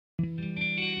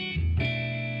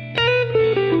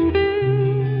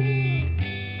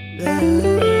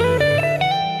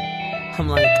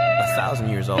1,000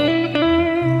 years old.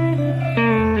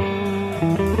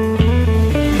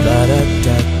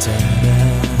 La-da-da-da-da,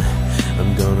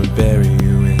 I'm gonna bury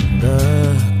you in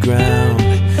the ground.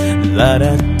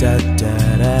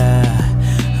 La-da-da-da-da,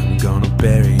 I'm gonna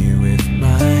bury you with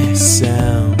my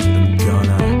sound. I'm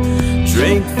gonna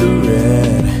drink the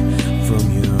red from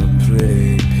your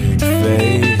pretty pink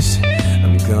face.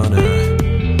 I'm gonna...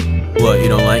 What, you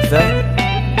don't like that?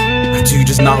 Or do you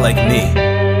just not like me?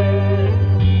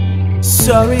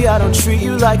 Sorry, I don't treat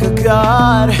you like a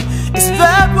god. Is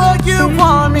that what you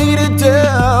want me to do?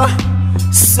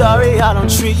 Sorry, I don't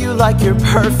treat you like you're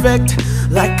perfect,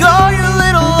 like all your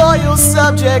little loyal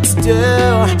subjects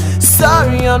do.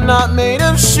 Sorry, I'm not made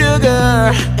of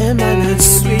sugar. Am I not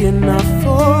sweet enough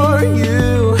for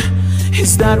you?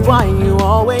 Is that why you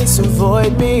always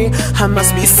avoid me? I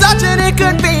must be such an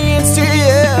inconvenience to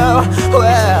you.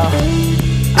 Well,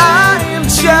 I am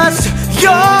just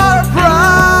your problem.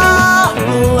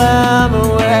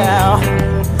 Well,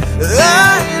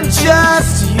 I am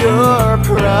just your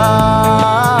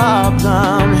problem.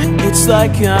 It's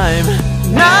like I'm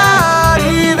not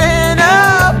even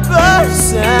a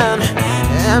person.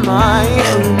 Am I?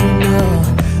 No,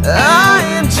 I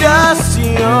am just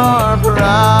your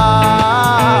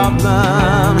problem.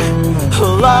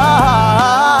 I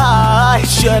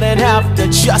shouldn't have to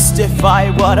justify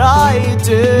what I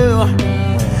do.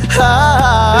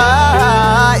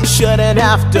 I shouldn't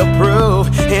have to prove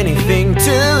anything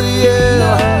to you.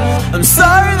 I'm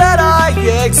sorry that I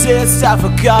exist. I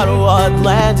forgot what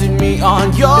landed me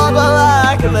on your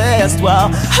blacklist. Well,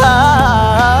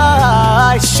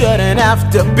 I shouldn't have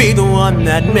to be the one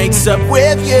that makes up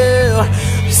with you.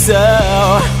 So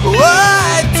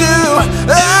what do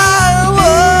I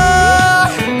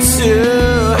want to?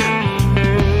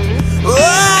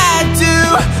 What do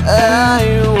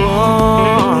I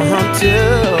want to?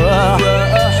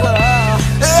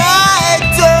 I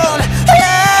don't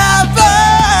have a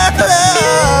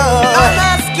clue. I'm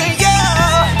asking you.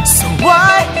 So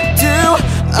what do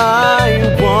I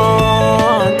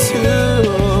want to?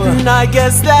 And I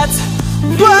guess that's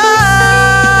why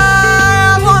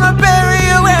I wanna bury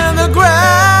you in the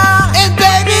ground. And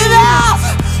baby, that's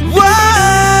why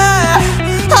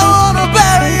I wanna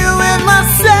bury you in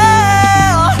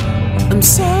myself. I'm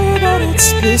sorry that it's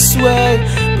this way,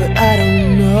 but I don't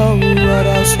know what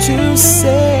else to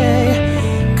say.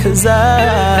 'Cause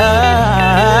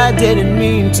I didn't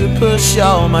mean to push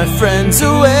all my friends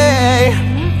away.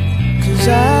 'Cause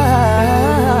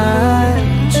I'm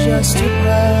just a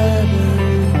problem.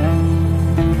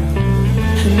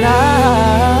 And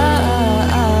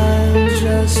I'm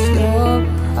just your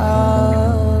problem.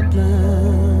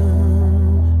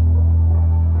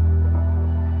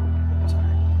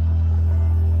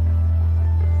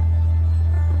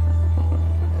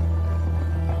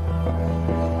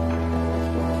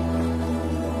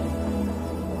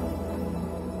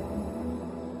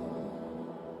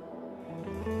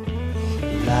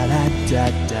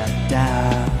 La-da-da-da-da,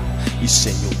 you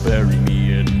say you'll bury me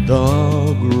in the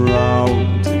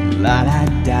ground.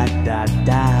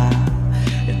 La-da-da-da-da,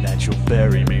 and that you'll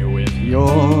bury me with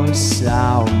your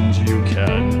sound. You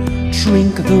can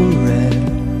drink the red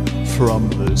from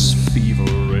this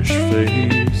feverish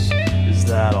face. Is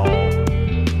that all?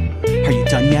 Are you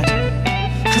done yet?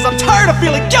 'Cause I'm tired of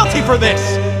feeling guilty for this.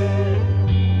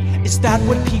 Is that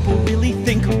what people really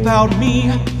think about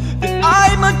me? That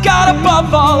I'm a god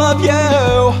above all of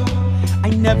you? I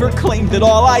never claimed that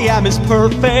all I am is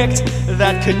perfect.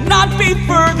 That could not be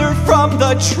further from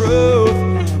the truth.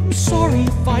 I'm sorry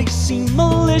if I seem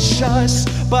malicious,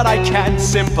 but I can't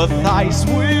sympathize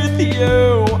with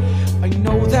you. I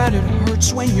know that it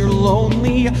hurts when you're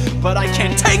lonely, but I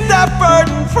can't take that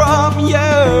burden from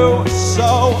you.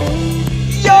 So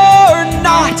you're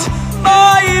not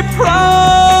my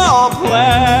problem.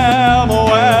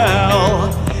 Well,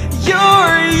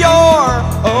 you're your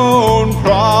own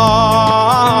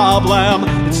problem.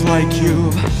 It's like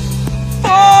you've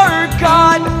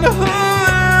forgotten who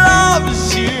loves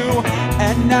you.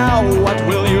 And now what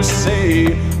will you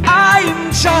say?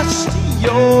 I'm just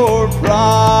your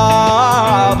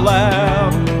problem.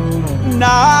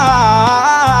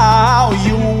 Now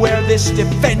you wear this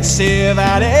defensive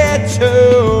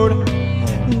attitude.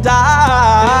 And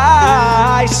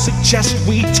I suggest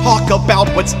we talk about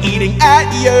what's eating at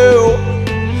you.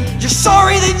 You're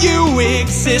sorry that you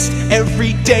exist.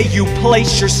 Every day you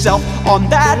place yourself on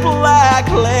that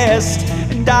blacklist.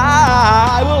 And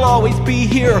I will always be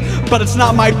here, but it's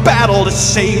not my battle to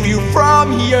save you from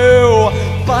you.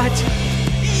 But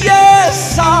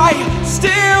yes, I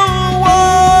still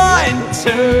want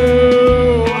to.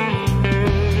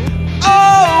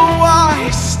 Oh, I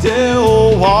still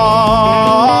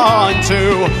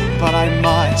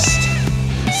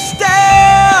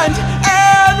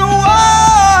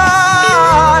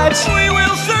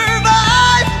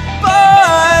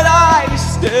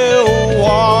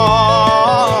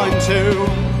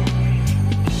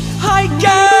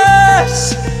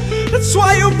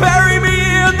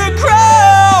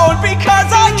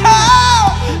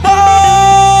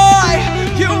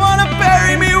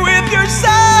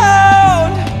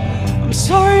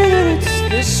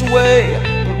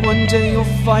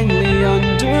finally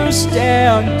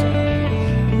understand.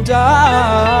 And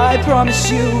I promise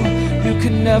you, you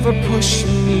can never push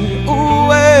me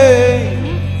away.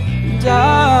 And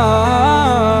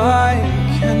I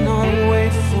cannot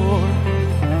wait for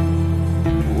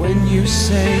when you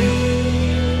say,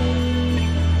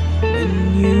 when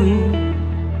you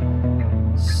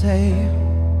say